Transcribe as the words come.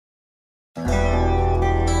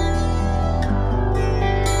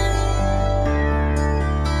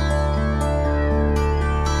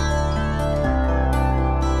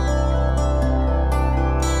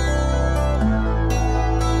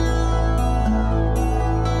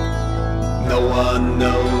one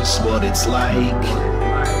knows what it's like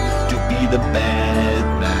to be the bad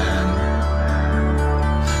man,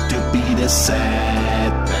 to be the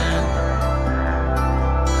sad man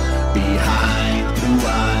behind blue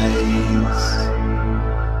eyes.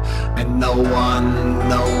 And no one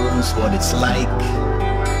knows what it's like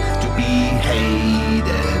to be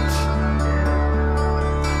hated,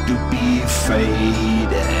 to be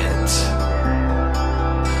faded,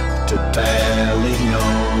 to telling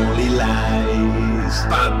only lies.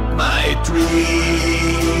 But my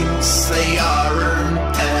dreams, they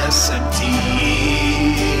aren't as empty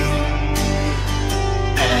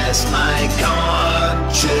as my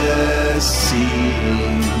conscience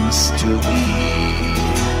seems to be.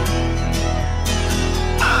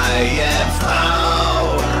 I have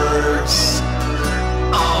hours,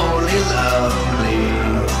 only lonely.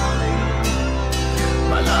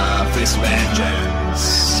 My love is vengeance,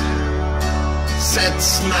 sets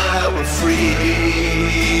never free.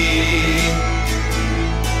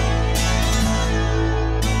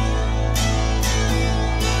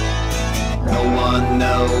 No one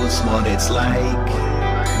knows what it's like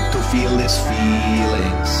to feel these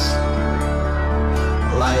feelings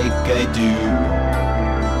like I do.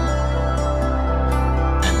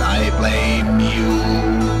 I blame you.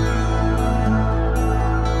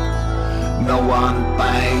 No one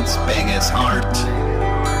bites Beggar's heart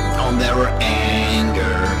on their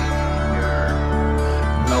anger.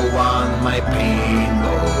 No one my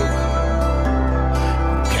painful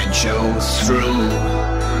can show through.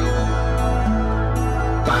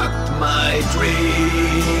 But my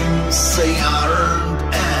dreams, they aren't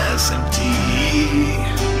as empty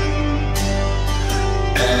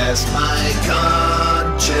as my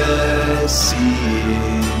conscience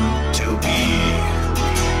seems to be.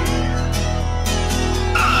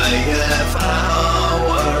 I have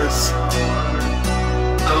hours,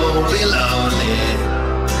 only lonely.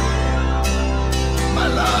 My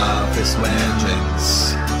love is vengeance,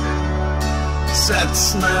 sets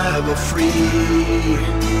never free.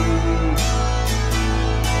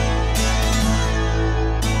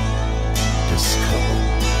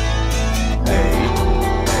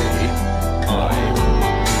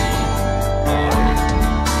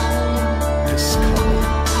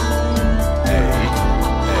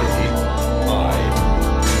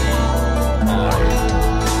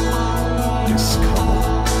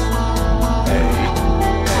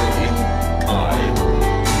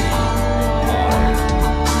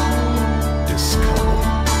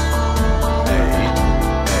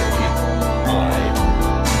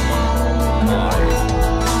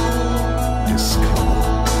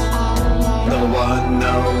 No one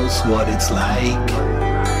knows what it's like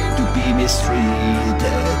to be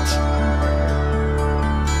mistreated,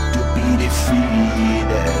 to be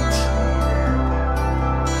defeated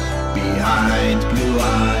behind blue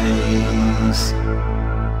eyes.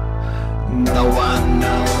 No one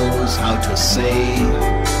knows how to say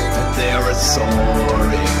that they're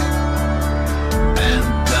sorry, and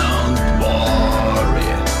don't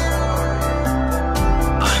worry,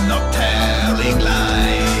 I'm not telling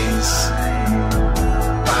lies.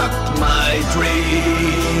 My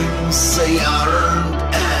dreams, they aren't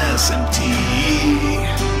as empty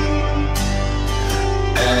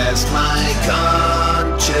as my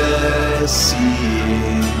conscience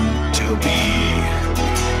seems to be.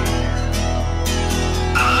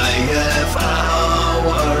 I have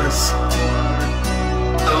hours,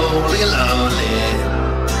 only lonely.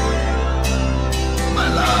 My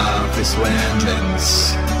love is vengeance,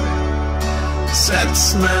 sets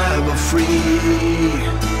never free.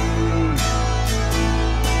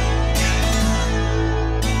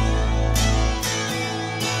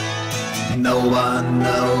 No one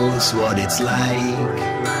knows what it's like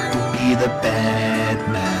to be the bad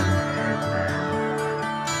man,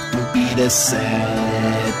 to be the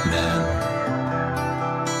sad man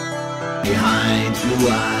behind blue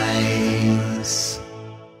eyes.